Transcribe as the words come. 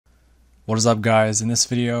What is up, guys? In this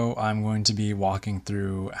video I'm going to be walking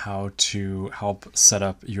through how to help set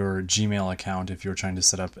up your Gmail account if you're trying to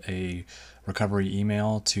set up a recovery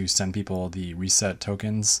email to send people the reset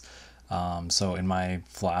tokens. So in my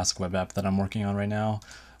Flask web app that I'm working on right now,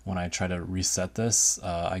 when I try to reset this,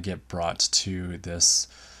 I get brought to this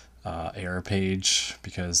error page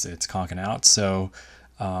because it's conking out. So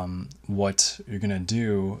what you're going to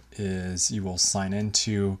do is you will sign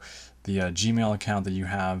into the Gmail account that you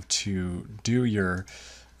have to do your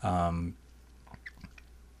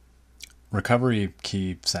recovery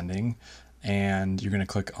key sending, and you're going to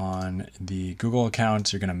click on the Google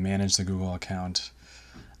account. You're going to manage the Google account,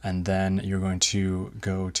 and then you're going to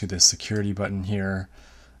go to the security button here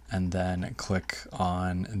and then click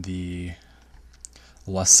on the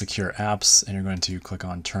less secure apps, and you're going to click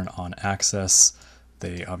on turn on access.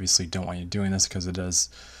 They obviously don't want you doing this because it does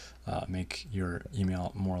make your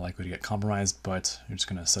email more likely to get compromised, but you're just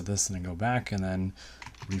going to set this and then go back and then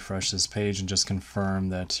refresh this page and just confirm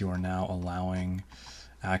that you are now allowing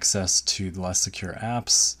access to the less secure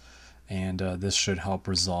apps, and this should help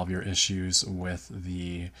resolve your issues with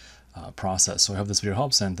the process. So I hope this video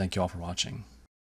helps, and thank you all for watching.